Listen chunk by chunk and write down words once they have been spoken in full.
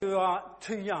but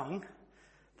too young.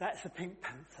 That's the Pink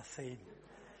Panther scene.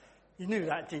 You knew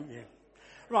that, didn't you?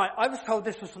 Right, I was told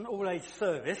this was an all-age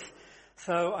service,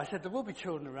 so I said there will be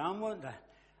children around, won't there?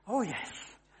 Oh, yes.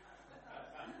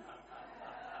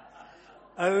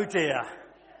 Oh, dear.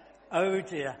 Oh,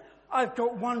 dear. I've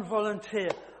got one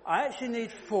volunteer. I actually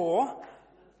need 4.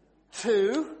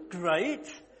 2, great.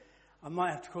 I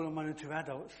might have to call on 1 or 2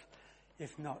 adults,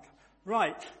 if not.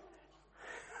 Right.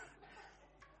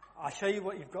 I'll show you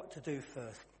what you've got to do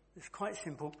first. It's quite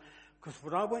simple, because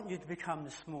what I want you to become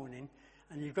this morning,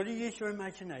 and you've got to use your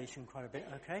imagination quite a bit,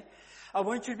 okay? I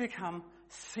want you to become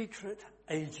secret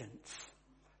agents.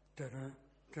 Da-da,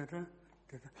 da-da,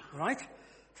 da-da. Right?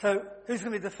 So, who's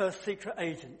going to be the first secret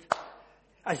agent?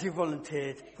 As you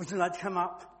volunteered, would you like to come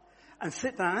up and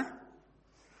sit down?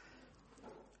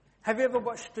 Have you ever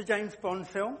watched the James Bond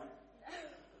film?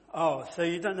 Oh, so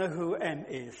you don't know who M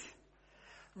is.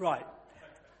 Right.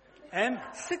 M,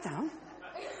 sit down.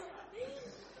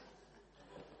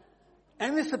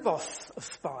 M is the boss of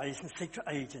spies and secret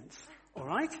agents, all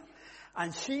right?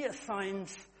 And she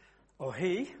assigns, or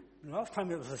he, last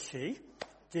time it was a she,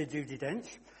 dear Judy Dench,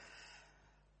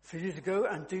 for you to go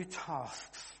and do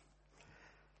tasks.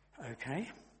 Okay?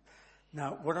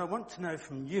 Now, what I want to know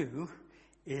from you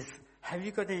is, have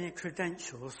you got any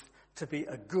credentials to be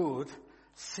a good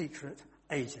secret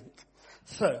agent?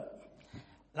 So,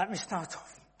 let me start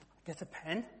off. Get a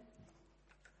pen.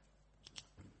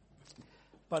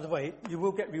 By the way, you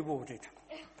will get rewarded.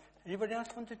 Anybody else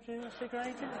want to do a secret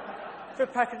agent? For a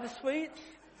packet of sweets?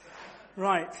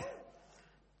 Right.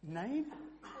 Name?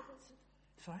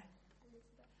 Sorry?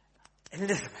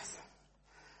 Elizabeth.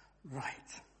 Right.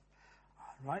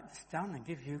 I'll write this down and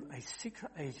give you a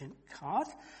secret agent card.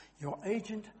 Your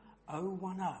agent 010.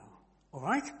 All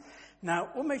right? Now,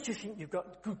 what makes you think you've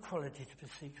got good quality to be a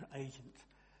secret agent?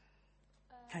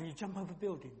 Can you jump over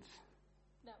buildings?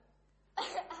 No.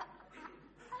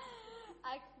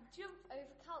 I can jump over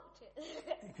couches.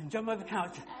 You can jump over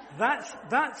couches.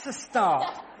 That's a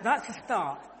start. That's a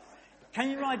start.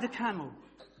 Can you ride a camel?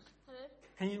 Hello?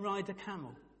 Can you ride a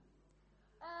camel?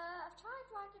 I've tried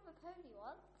riding a pony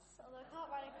once, although I can't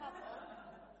ride a camel.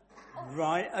 Oh,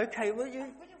 Right, okay, well I really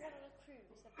wanted a cruise,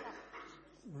 a boat.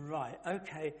 Right,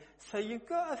 okay. So you've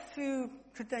got a few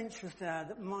credentials there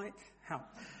that might help.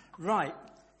 Right,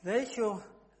 there's your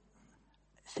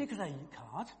secret agent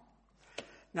card.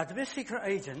 Now, to be a secret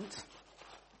agent,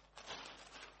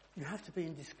 you have to be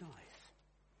in disguise.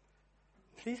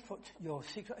 Please put your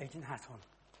secret agent hat on.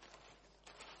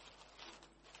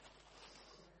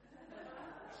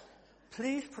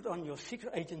 Please put on your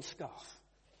secret agent scarf.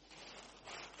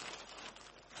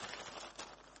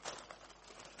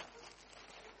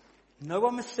 No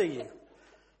one must see you.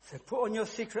 So put on your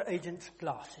secret agent's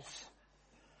glasses.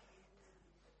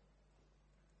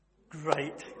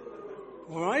 Great.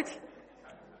 All right?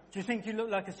 Do you think you look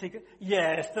like a secret?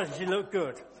 Yes, doesn't she look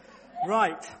good?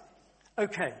 Right.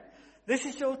 Okay. This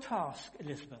is your task,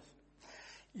 Elizabeth.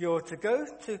 You're to go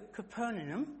to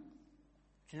Capernaum.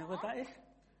 Do you know what that is?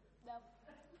 No.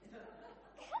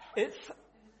 It's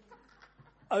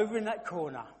over in that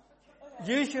corner.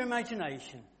 Okay. Use your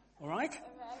imagination. All right?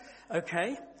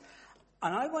 Okay.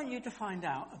 And I want you to find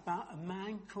out about a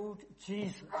man called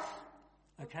Jesus.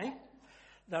 Okay?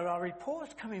 There are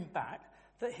reports coming back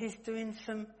that he's doing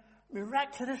some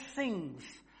miraculous things,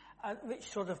 which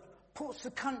sort of puts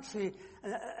the country,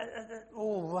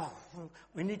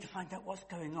 we need to find out what's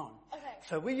going on. Okay.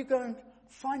 So will you go and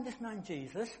find this man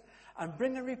Jesus and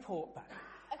bring a report back?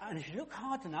 Okay. And if you look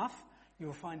hard enough,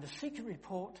 you'll find a secret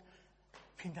report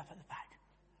pinned up at the back.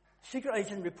 Secret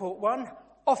agent report 1,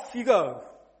 off you go.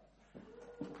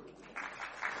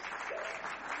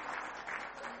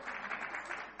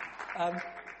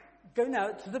 Go now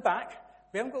to the back.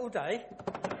 We haven't got all day.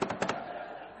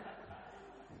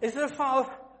 Is there a file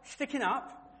sticking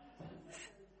up?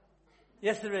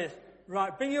 Yes, there is.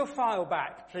 Right, bring your file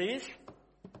back, please.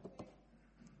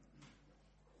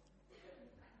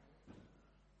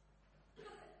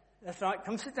 That's right,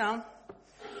 come sit down.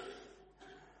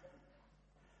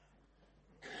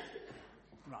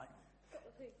 Right.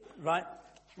 Right,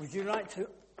 would you like to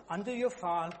undo your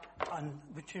file and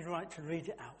would you like to read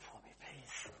it out for me,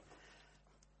 please?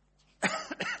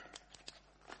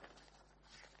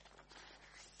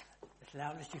 As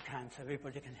loud as you can so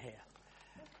everybody can hear.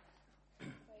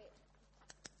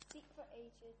 Secret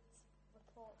Agents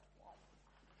Report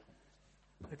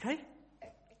 1. Okay?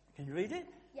 Can you read it?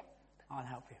 Yes. I'll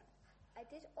help you. I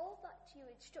did all that you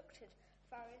instructed,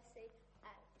 Pharisee,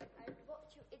 and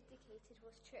what you indicated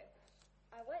was true.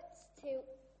 I went to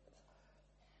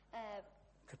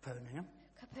Capernaum.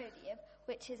 Capernaum,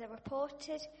 which is a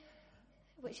reported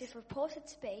which is reported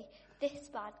to be this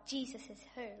man Jesus'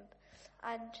 home.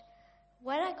 And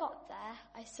when I got there,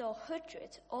 I saw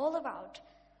hundreds all around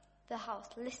the house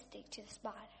listening to this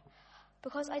man.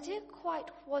 Because I didn't quite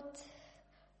want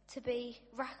to be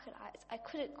recognised, I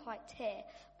couldn't quite hear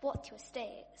what he was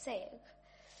saying.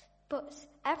 But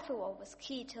everyone was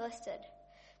keen to listen.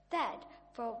 Then,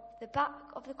 from the back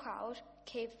of the crowd,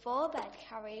 came 4 men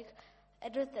carrying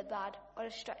another man on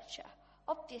a stretcher.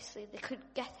 Obviously, they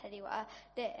couldn't get anywhere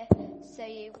near,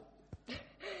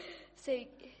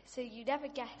 so you never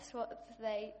guess what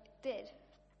they did.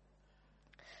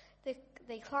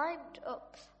 They climbed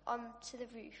up onto the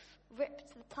roof,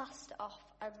 ripped the plaster off,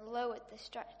 and lowered the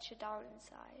stretcher down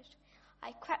inside.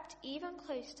 I crept even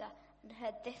closer and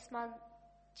heard this man,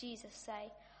 Jesus,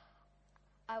 say,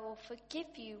 "I will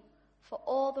forgive you for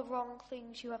all the wrong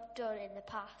things you have done in the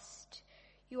past.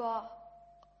 You are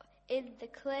in the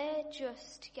clear,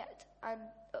 just get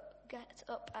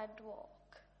up and walk."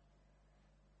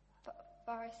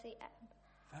 Pharisee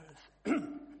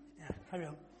M. Yeah, carry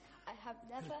on. I have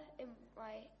never in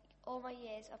all my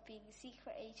years of being a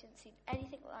secret agent seen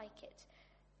anything like it.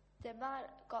 The man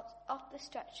got off the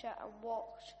stretcher and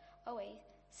walked away,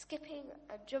 skipping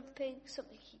and jumping,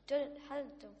 something he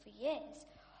hadn't done for years.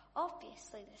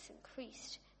 Obviously, this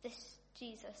increased this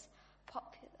Jesus'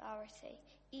 popularity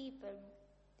even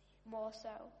more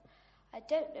so. I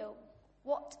don't know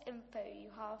what info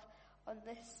you have on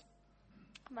this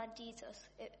man Jesus,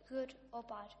 good or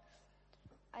bad.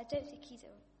 I don't think he is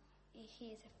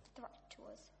a threat to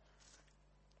us.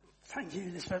 Thank you,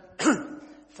 Elizabeth.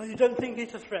 So you don't think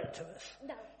he's a threat to us?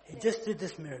 No. He just did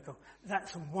this miracle.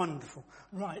 That's wonderful.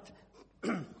 Right.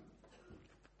 Where's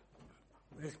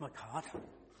my card?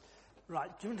 Right,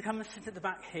 do you want to come and sit at the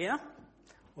back here?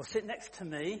 Or sit next to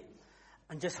me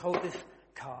and just hold this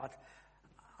card.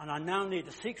 And I now need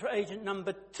a secret agent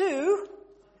number 2.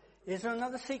 Is there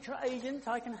another secret agent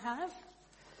I can have?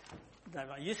 No,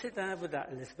 right, you sit there with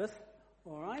that, Elizabeth.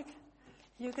 All right.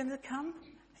 You going to come?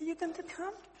 Are you going to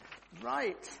come?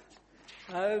 Right.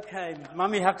 Okay,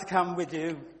 Mummy have to come with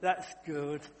you. That's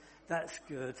good. That's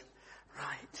good.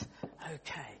 Right.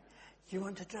 Okay. You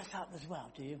want to dress up as well,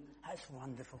 do you? That's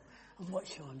wonderful. And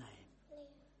what's your name?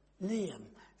 Liam.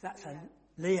 That's a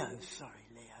Leo. Sorry,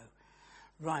 Leo.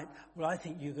 Right. Well, I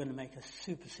think you're going to make a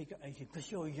super secret agent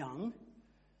because you're young.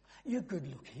 You're good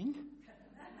looking.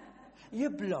 You're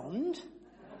blonde.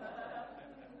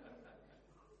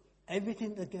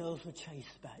 Everything the girls would chase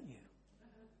about you.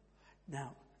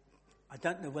 Now, I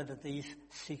don't know whether these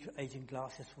secret agent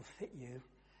glasses will fit you.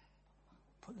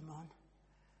 Put them on.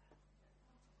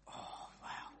 Oh,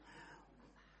 wow.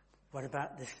 What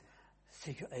about this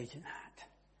secret agent hat?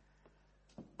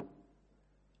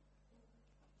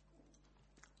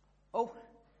 Oh,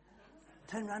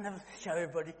 turn around and show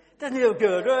everybody. Doesn't it look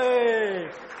good?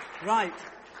 Hey! Right.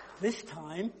 This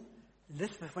time,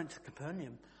 Elizabeth went to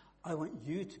Capernaum. I want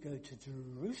you to go to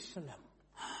Jerusalem.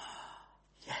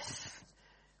 Yes.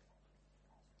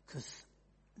 Because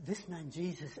this man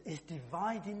Jesus is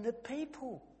dividing the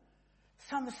people.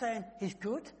 Some are saying he's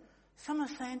good. Some are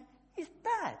saying he's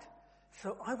bad.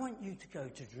 So I want you to go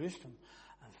to Jerusalem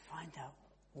and find out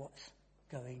what's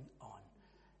going on.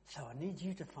 So I need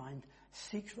you to find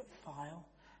secret file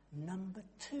number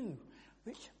 2,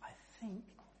 which I think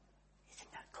is in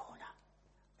that corner.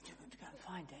 Would you want to go and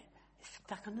find it? It's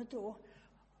stuck on the door.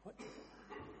 What?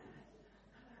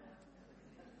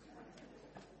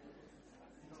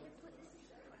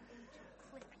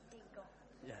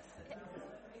 Yes.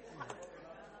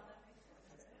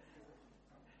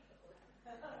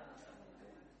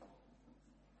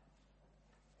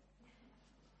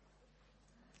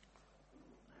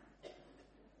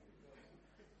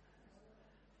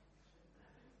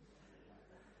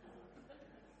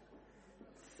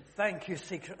 Thank you,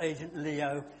 Secret Agent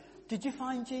Leo. Did you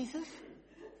find Jesus?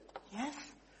 Yes?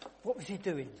 What was he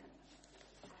doing?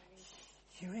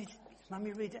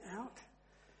 Mummy read it out?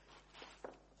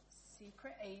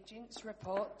 Secret Agents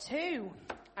Report 2.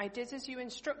 I did as you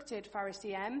instructed,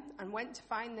 Pharisee M, and went to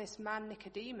find this man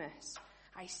Nicodemus.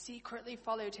 I secretly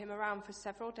followed him around for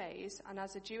several days, and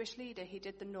as a Jewish leader, he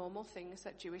did the normal things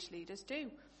that Jewish leaders do.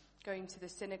 Going to the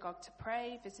synagogue to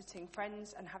pray, visiting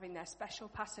friends, and having their special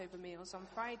Passover meals on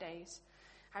Fridays.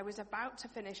 I was about to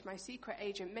finish my secret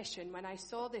agent mission when I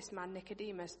saw this man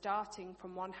Nicodemus darting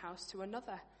from one house to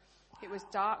another. It was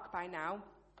dark by now,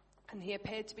 and he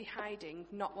appeared to be hiding,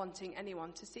 not wanting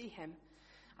anyone to see him.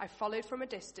 I followed from a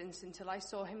distance until I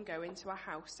saw him go into a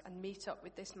house and meet up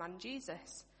with this man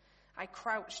Jesus. I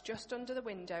crouched just under the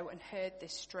window and heard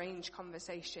this strange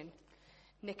conversation.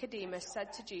 Nicodemus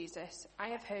said to Jesus, I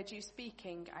have heard you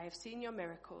speaking. I have seen your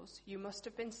miracles. You must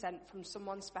have been sent from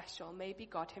someone special, maybe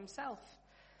God himself.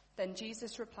 Then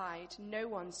Jesus replied, no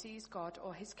one sees God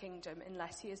or his kingdom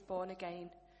unless he is born again.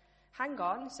 Hang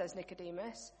on, says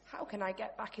Nicodemus. How can I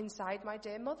get back inside my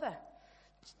dear mother?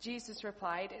 Jesus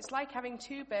replied, it's like having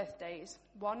two birthdays,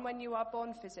 one when you are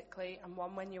born physically and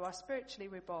one when you are spiritually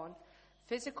reborn.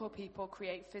 Physical people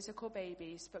create physical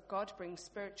babies, but God brings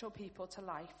spiritual people to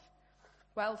life.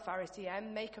 Well, Pharisee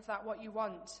M, make of that what you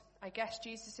want. I guess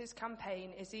Jesus'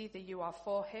 campaign is either you are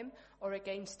for him or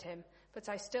against him, but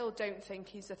I still don't think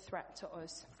he's a threat to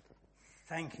us.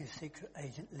 Thank you, Secret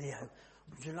Agent Leo.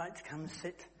 Would you like to come and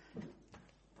sit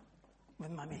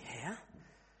with Mummy here?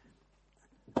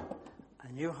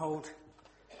 And you hold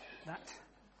that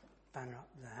banner up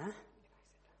there.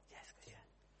 Yes,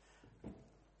 yeah.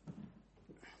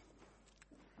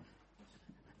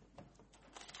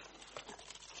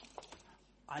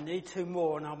 I need two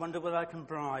more, and I wonder whether I can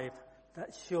bribe.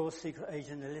 That's your Secret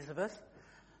Agent Elizabeth.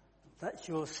 That's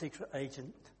your Secret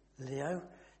Agent Leo.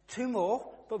 Two more,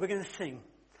 but we're going to sing.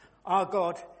 Our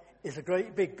God is a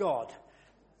great big God.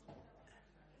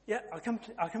 Yeah, I'll come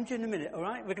to you in a minute, all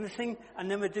right? We're going to sing, and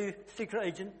then we'll do Secret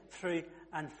Agent 3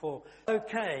 and 4.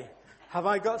 Okay, have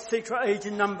I got Secret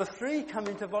Agent number 3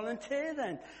 coming to volunteer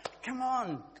then? Come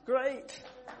on, great.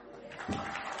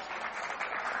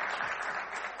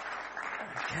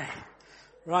 Okay,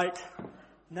 right,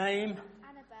 name?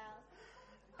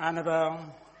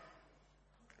 Annabelle.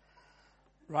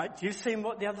 Right, you've seen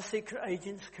what the other secret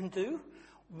agents can do.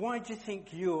 Why do you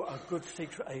think you're a good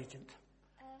secret agent?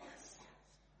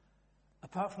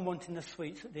 Apart from wanting the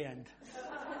sweets at the end.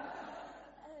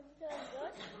 I'm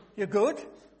good. You're good?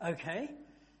 Okay.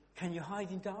 Can you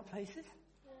hide in dark places?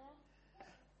 Yeah.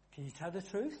 Can you tell the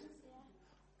truth? Yeah.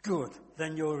 Good.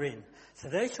 Then you're in. So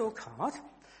there's your card.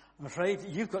 I'm afraid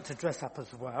you've got to dress up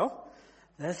as well.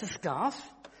 There's the scarf.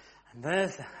 And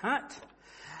there's the hat.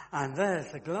 And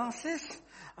there's the glasses.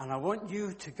 And I want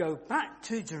you to go back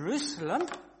to Jerusalem,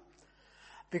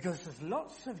 because there's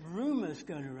lots of rumours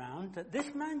going around that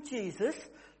this man Jesus,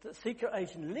 that Secret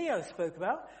Agent Leo spoke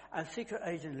about, and Secret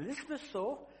Agent Elizabeth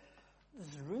saw,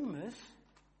 there's rumours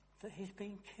that he's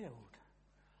been killed.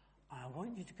 I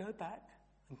want you to go back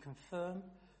and confirm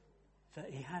that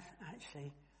he has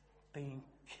actually been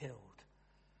killed.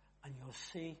 And you'll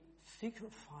see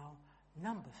secret file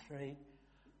number 3 at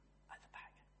the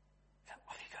back. So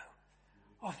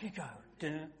off you go.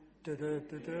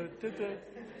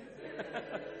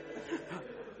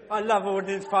 I love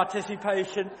audience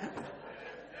participation.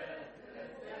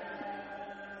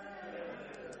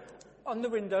 On the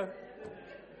window.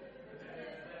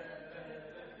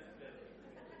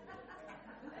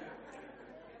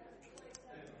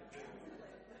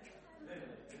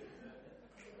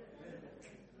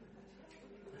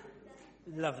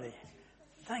 Lovely.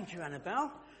 Thank you,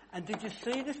 Annabelle. And did you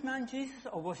see this man Jesus,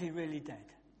 or was he really dead?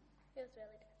 He was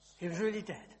really dead. He was really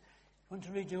dead. Want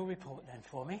to read your report then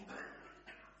for me?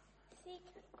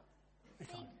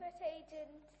 Secret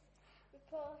Agent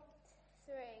Report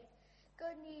 3.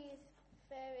 Good news,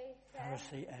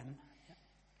 Pharisee M.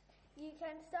 You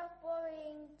can stop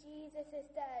worrying, Jesus is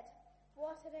dead.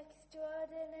 What an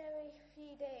extraordinary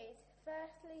few days.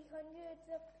 Firstly, hundreds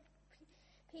of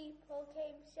people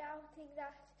came shouting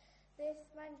that this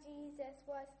man Jesus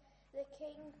was the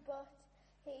king, but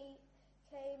he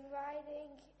came riding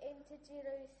into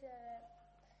Jerusalem,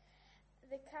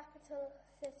 the capital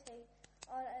city,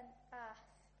 on an ass.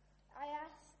 I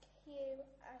ask you,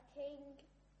 a king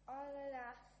on an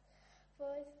ass,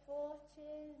 for his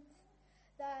fortunes,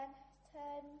 then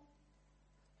turn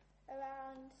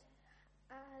around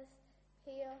as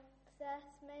he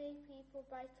upsets many people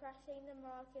by trashing the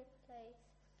marketplace.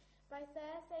 By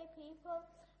Thursday, people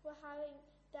were having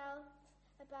doubts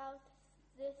about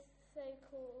this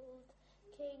so-called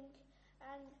king,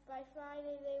 and by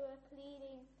Friday they were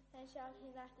pleading and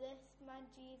shouting that this man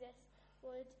Jesus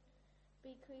would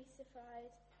be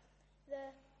crucified.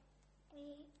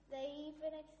 They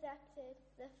even accepted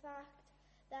the fact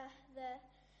that the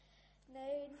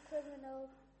known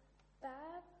criminal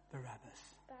Barabbas.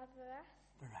 That's right.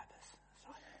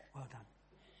 Well done.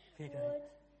 Would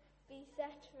be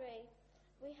set free.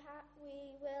 We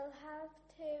will have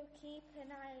to keep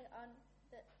an eye on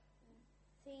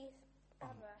these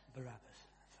Barabbas.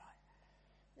 That's right.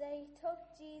 They took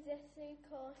Jesus through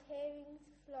court hearings,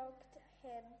 flogged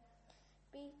him,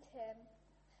 beat him,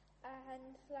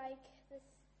 and like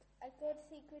a good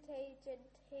secret agent,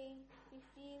 he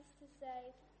refused to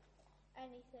say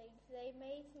anything. They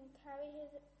made him carry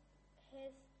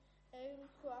his own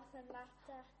cross and laughed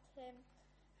at him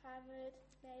hammered,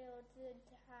 nailed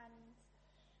into hands.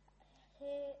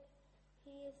 He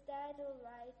is dead, all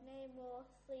right, no more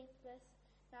sleepless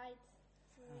nights.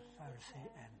 Pharisee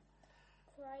M.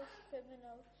 Christ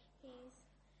criminal, is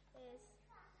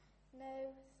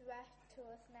no threat to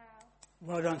us now.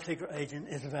 Well done, Secret Agent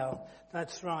Isabel.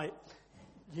 That's right.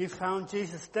 You found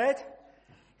Jesus dead.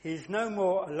 He's no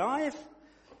more alive.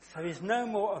 So he's no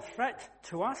more a threat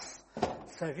to us.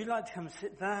 So if you'd like to come and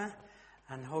sit there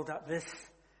and hold up this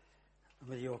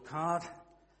with your card,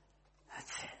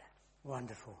 that's it.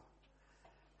 Wonderful.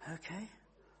 Okay.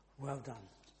 Well done.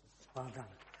 Well done.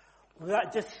 Well,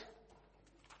 that just...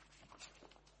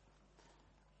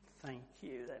 Thank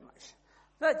you very much.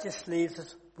 That just leaves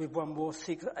us with one more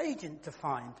secret agent to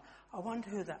find. I wonder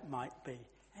who that might be.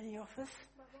 Any of us?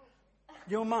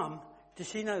 Your mum? Does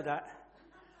she know that?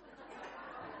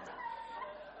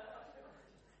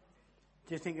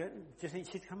 Do you think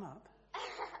she'd come up?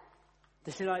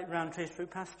 Does she like Roundtree fruit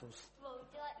pastels? Well, would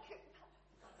you like fruit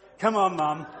pastels? Come on,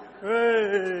 Mum.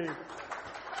 Hey.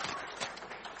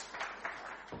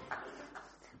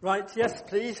 Right, yes,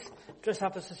 please. Dress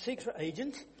up as a secret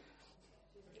agent.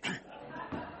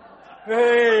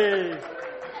 Hey.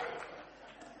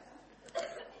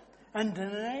 And the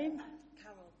name?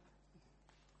 Carol.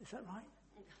 Is that right?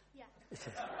 Yeah. It is.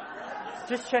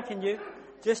 Just checking you.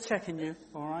 Just checking you.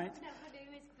 All right. No, my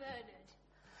name is Bernard.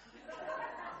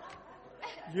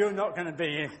 You're not going to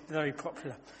be very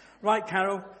popular. Right,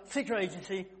 Carol. Secret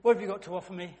agency. What have you got to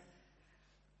offer me?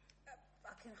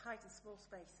 I can hide in small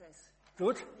spaces.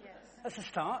 Good. Yes. That's a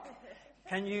start.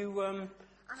 Can you... And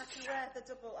I can wear the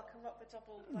double, I can rock the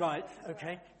double... Right,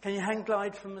 okay. Can you hang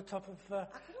glide from the top of... I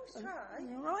can always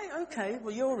try. Right, okay.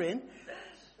 Well, you're in.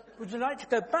 Would you like to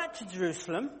go back to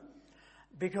Jerusalem?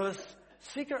 Because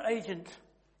secret agent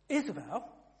Isabel,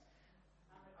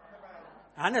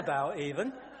 Annabelle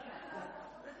even,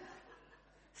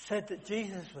 said that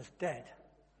Jesus was dead.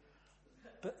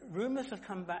 But rumours have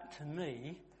come back to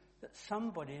me that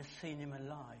somebody has seen him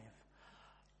alive.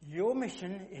 Your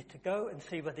mission is to go and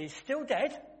see whether he's still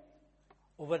dead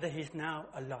or whether he's now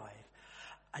alive.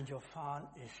 And your father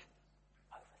is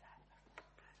over there.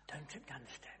 Don't trip down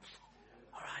the steps.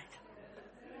 All right?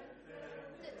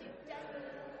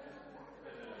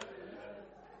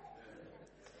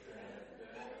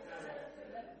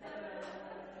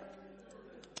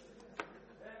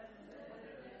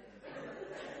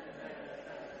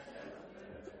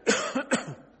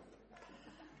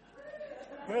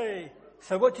 Hey.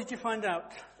 So what did you find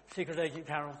out, Secret Agent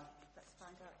Carol? Let's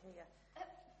find out here.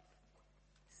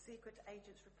 Secret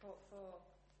Agents Report 4.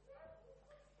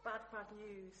 Bad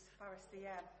news, Pharisee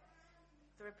M.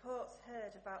 The reports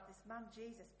heard about this man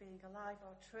Jesus being alive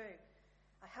are true.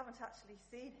 I haven't actually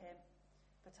seen him,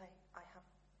 but I have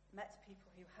met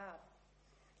people who have.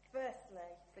 Firstly,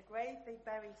 the grave they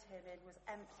buried him in was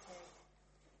empty.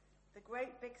 The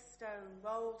great big stone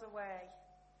rolled away.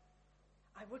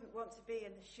 I wouldn't want to be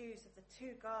in the shoes of the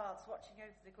two guards watching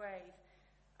over the grave.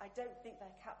 I don't think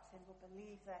their captain will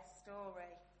believe their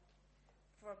story.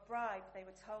 For a bribe, they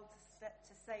were told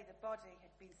to say the body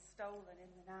had been stolen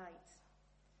in the night.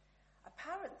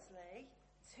 Apparently,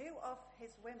 two of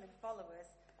his women followers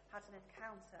had an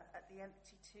encounter at the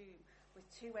empty tomb with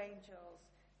two angels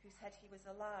who said he was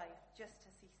alive, just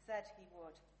as he said he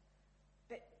would.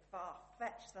 Bit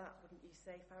far-fetched that, wouldn't you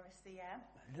say, Pharisee M?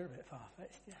 A little bit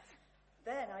far-fetched, yes.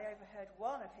 Then I overheard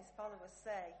one of his followers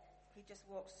say he just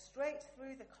walked straight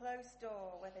through the closed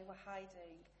door where they were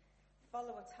hiding.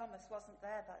 Follower Thomas wasn't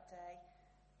there that day,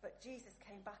 but Jesus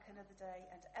came back another day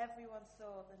and everyone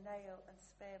saw the nail and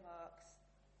spear marks.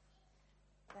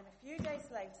 Then a few days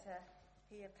later,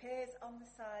 he appears on the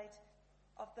side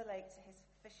of the lake to his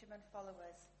fishermen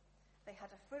followers. They had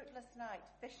a fruitless night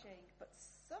fishing, but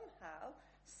somehow,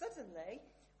 suddenly,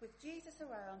 with Jesus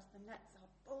around, the nets are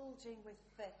bulging with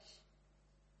fish.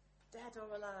 Dead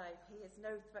or alive, he is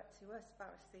no threat to us,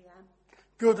 Pharisee M.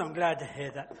 Good, I'm glad to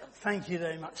hear that. Thank you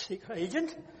very much, Secret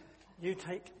Agent. You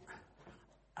take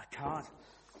a card,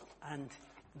 and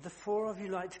the four of you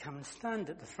like to come and stand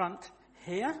at the front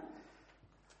here.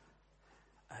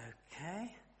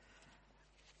 Okay.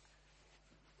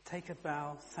 Take a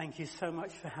bow. Thank you so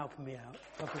much for helping me out.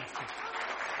 God bless you.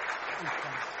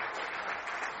 Okay.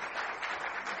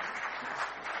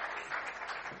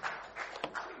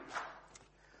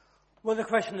 Well, the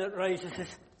question that raises is,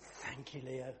 thank you,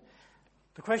 Leo.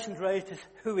 The question raised is,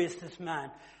 who is this man?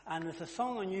 And there's a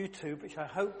song on YouTube, which I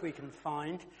hope we can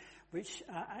find, which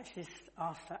actually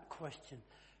asks that question.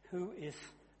 Who is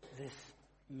this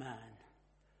man?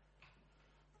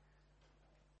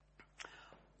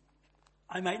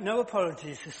 I make no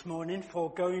apologies this morning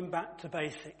for going back to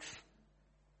basics.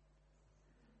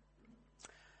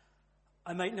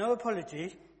 I make no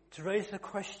apology to raise the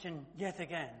question yet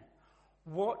again.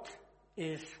 What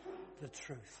is the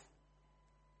truth?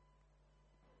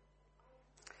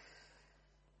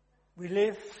 We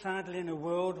live, sadly, in a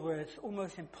world where it's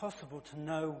almost impossible to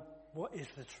know what is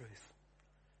the truth.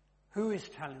 Who is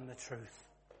telling the truth?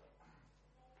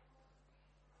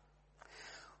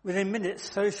 Within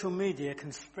minutes, social media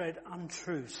can spread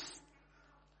untruths,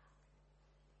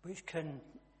 which can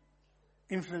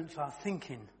influence our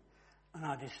thinking and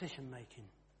our decision making.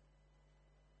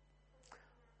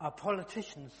 Our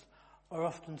politicians are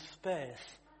often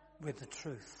sparse with the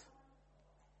truth.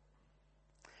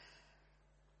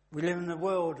 We live in a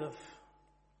world of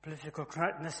political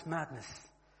correctness madness,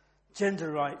 gender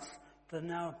rights that are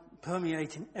now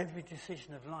permeating every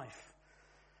decision of life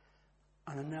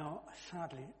and are now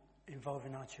sadly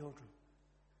involving our children.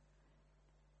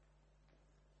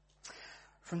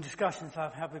 From discussions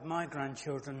I've had with my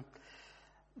grandchildren,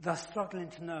 they're struggling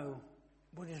to know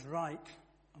what is right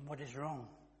and what is wrong.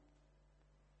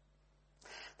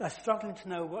 They're struggling to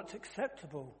know what's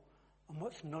acceptable and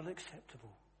what's not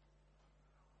acceptable.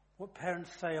 What parents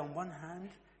say on one hand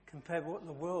compared with what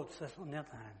the world says on the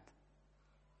other hand.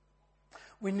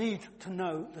 We need to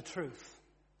know the truth,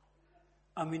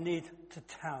 and we need to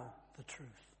tell the truth.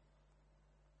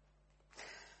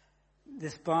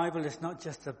 This Bible is not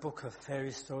just a book of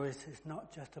fairy stories. It's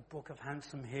not just a book of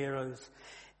handsome heroes.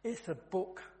 It's a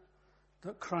book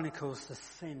that chronicles the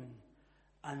sin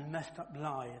and messed up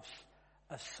lives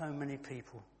of so many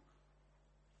people.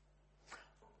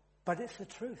 But it's the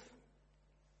truth.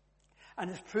 And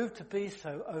it's proved to be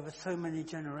so over so many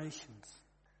generations.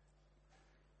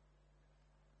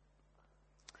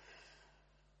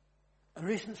 A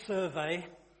recent survey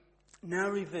now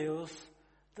reveals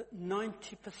that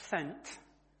 90%,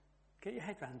 get your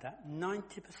head around that,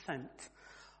 90%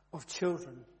 of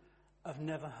children have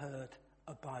never heard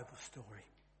a Bible story.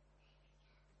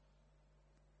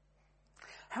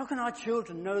 How can our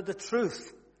children know the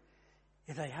truth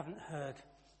if they haven't heard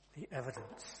the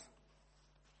evidence?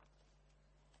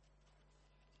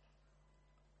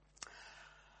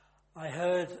 I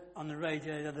heard on the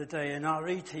radio the other day an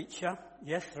RE teacher,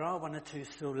 yes, there are one or two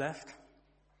still left,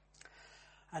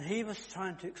 and he was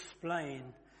trying to explain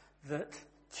that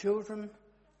children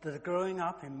that are growing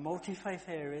up in multi-faith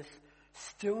areas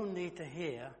still need to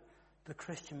hear the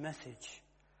Christian message.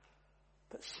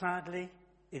 But sadly,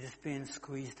 it is being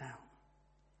squeezed out.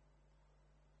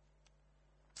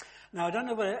 Now, I don't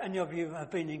know whether any of you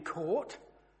have been in court.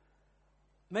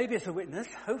 Maybe as a witness,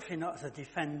 hopefully not as a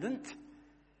defendant.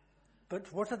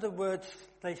 But what are the words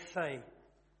they say?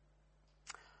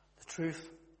 The truth,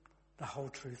 the whole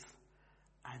truth,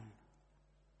 and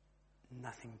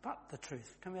nothing but the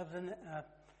truth. Can we have the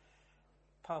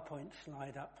PowerPoint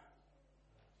slide up?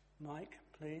 Mike,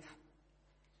 please.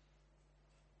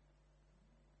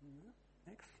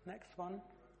 Next one.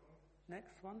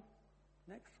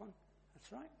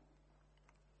 That's right.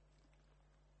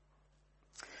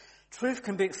 Truth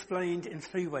can be explained in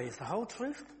three ways. The whole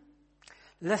truth,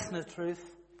 less than the truth,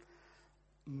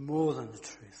 more than the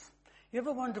truth. You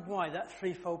ever wondered why that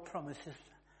threefold promise is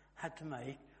had to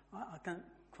make? I don't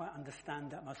quite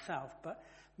understand that myself, but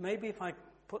maybe if I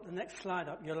put the next slide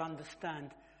up, you'll understand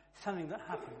something that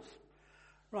happens.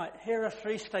 Right, here are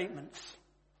three statements.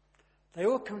 They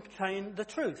all contain the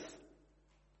truth.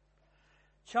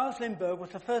 Charles Lindbergh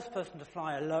was the first person to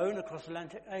fly alone across the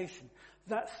Atlantic Ocean.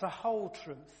 That's the whole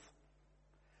truth.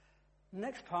 The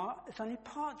next part is only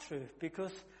part truth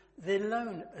because the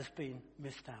alone has been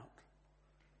missed out.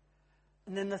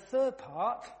 And then the third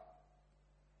part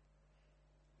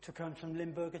took on some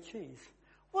Limburger cheese.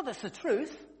 Well, that's the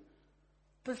truth,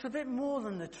 but it's a bit more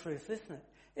than the truth, isn't it?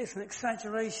 It's an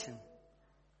exaggeration.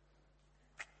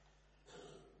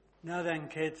 Now then,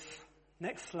 kids,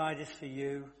 next slide is for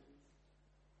you.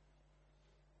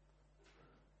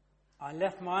 I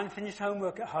left my unfinished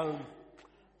homework at home.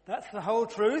 That's the whole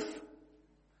truth.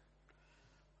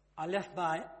 I left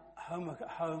my homework at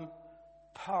home,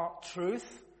 part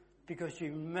truth, because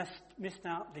you missed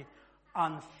out the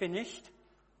unfinished.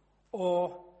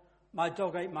 Or my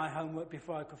dog ate my homework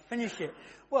before I could finish it.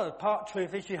 Well, the part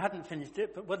truth is you hadn't finished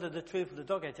it, but whether the truth of the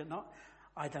dog ate it or not,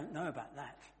 I don't know about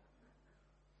that.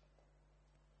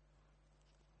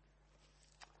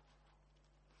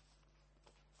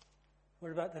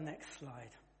 What about the next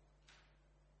slide?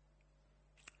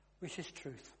 Which is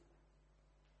truth?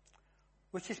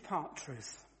 Which is part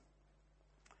truth?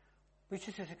 Which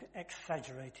is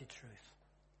exaggerated truth?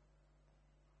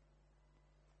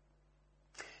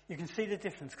 You can see the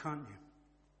difference, can't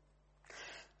you?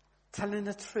 Telling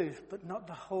the truth, but not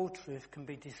the whole truth, can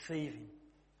be deceiving.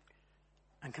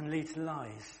 and can lead to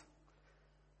lies,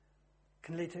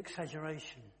 can lead to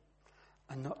exaggeration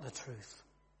and not the truth.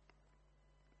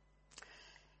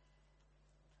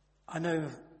 I know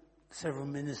several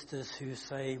ministers who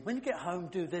say, when you get home,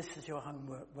 do this as your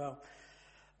homework. Well,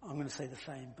 I'm going to say the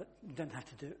same, but you don't have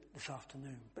to do it this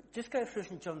afternoon. But just go through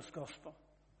St. John's Gospel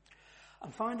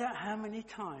and find out how many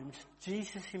times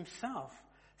Jesus himself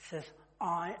says,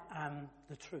 I am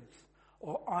the truth,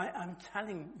 or I am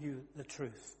telling you the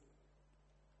truth.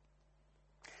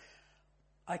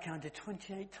 I counted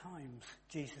 28 times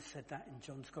Jesus said that in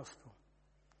John's Gospel.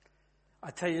 I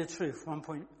tell you the truth,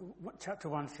 chapter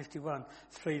 151,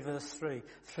 3 verse 3,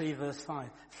 3 verse 5,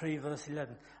 3 verse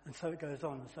 11, and so it goes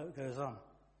on, and so it goes on.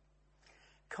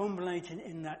 Culminating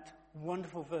in that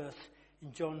wonderful verse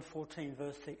in John 14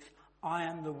 verse 6, I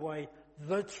am the way,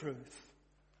 the truth,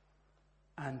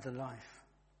 and the life.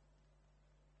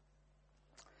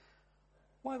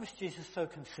 Why was Jesus so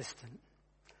consistent?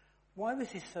 Why was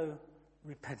he so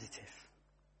repetitive?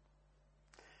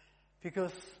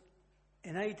 Because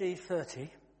in AD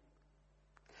 30,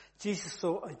 Jesus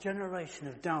saw a generation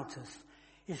of doubters.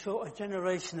 He saw a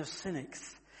generation of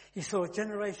cynics. He saw a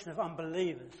generation of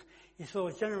unbelievers. He saw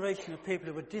a generation of people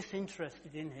who were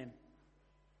disinterested in him.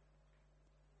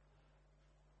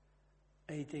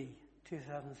 AD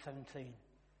 2017.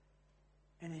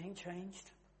 Anything changed?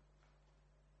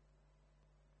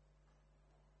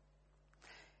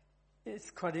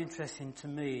 It's quite interesting to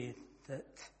me that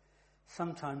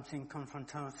sometimes in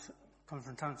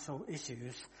confrontational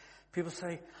issues, people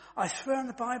say, I swear on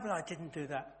the Bible I didn't do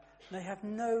that. And they have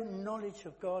no knowledge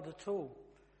of God at all.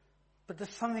 But there's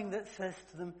something that says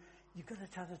to them, you've got to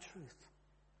tell the truth.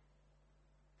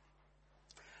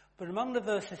 But among the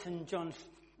verses in John's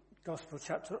Gospel,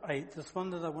 chapter 8, there's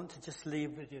one that I want to just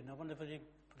leave with you. And I wonder if you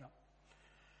put up.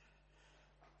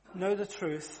 Know the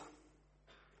truth,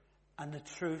 and the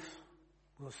truth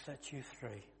will set you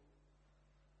free.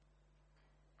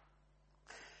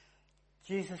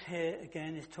 Jesus here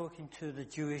again is talking to the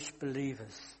Jewish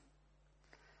believers,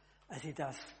 as he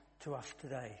does to us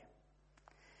today.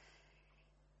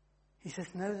 He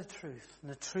says, know the truth, and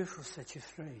the truth will set you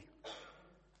free.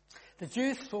 The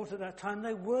Jews thought at that time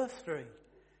they were free.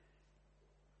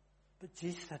 But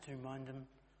Jesus had to remind them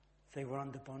they were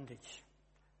under bondage.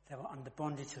 They were under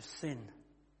bondage of sin.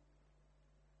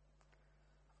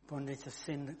 Bondage of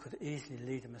sin that could easily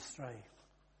lead them astray.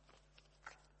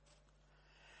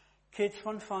 Kids,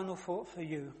 one final thought for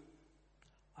you.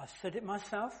 I've said it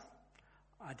myself.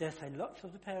 I dare say lots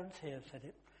of the parents here have said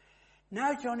it.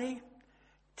 Now, Johnny,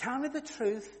 tell me the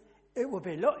truth. It will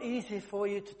be a lot easier for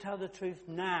you to tell the truth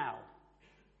now.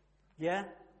 Yeah?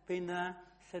 Been there,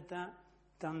 said that,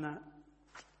 done that.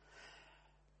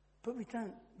 But we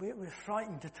don't. We're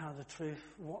frightened to tell the truth,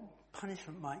 what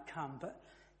punishment might come. But,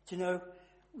 do you know,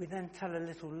 we then tell a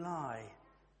little lie.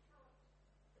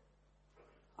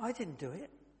 I didn't do it.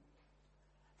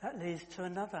 That leads to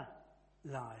another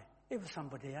lie. It was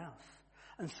somebody else.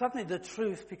 And suddenly the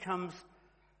truth becomes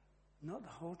not the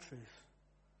whole truth,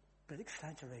 but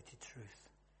exaggerated truth.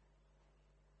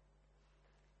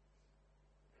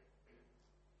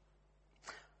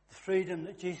 The freedom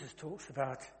that Jesus talks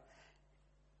about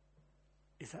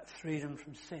is that freedom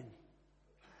from sin.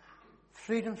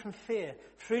 Freedom from fear,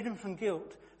 freedom from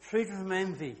guilt, freedom from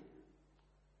envy,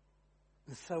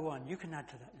 and so on. You can add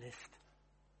to that list.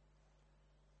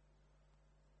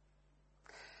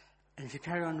 And if you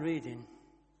carry on reading,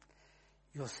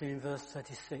 you'll see in verse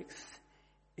 36,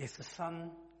 if the Son,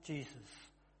 Jesus,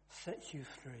 sets you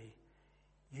free,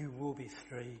 you will be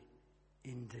free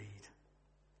indeed.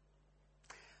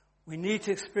 We need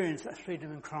to experience that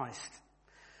freedom in Christ.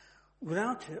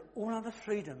 Without it, all other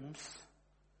freedoms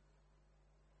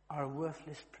are a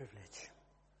worthless privilege.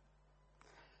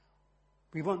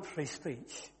 We want free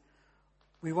speech.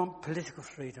 We want political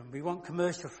freedom. We want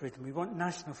commercial freedom. We want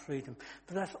national freedom.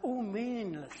 But that's all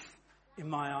meaningless in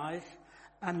my eyes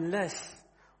unless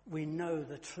we know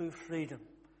the true freedom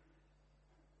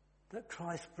that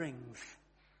Christ brings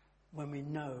when we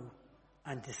know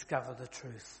and discover the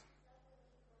truth.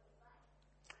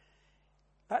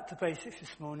 Back to basics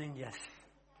this morning, yes.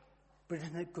 But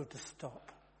isn't it good to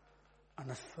stop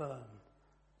and affirm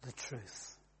the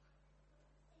truth?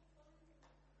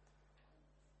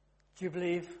 Do you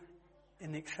believe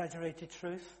in the exaggerated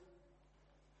truth?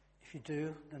 If you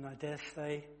do, then I dare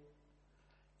say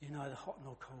you're neither hot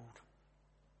nor cold.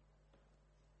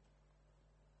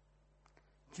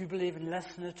 Do you believe in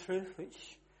less than the truth,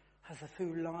 which has a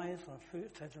few lies or a few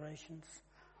exaggerations?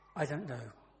 I don't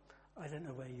know. I don't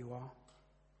know where you are.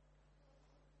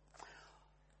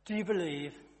 Do you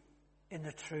believe in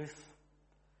the truth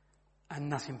and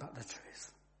nothing but the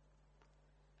truth.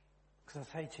 Because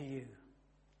I say to you,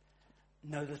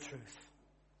 know the truth,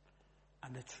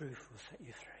 and the truth will set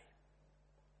you free.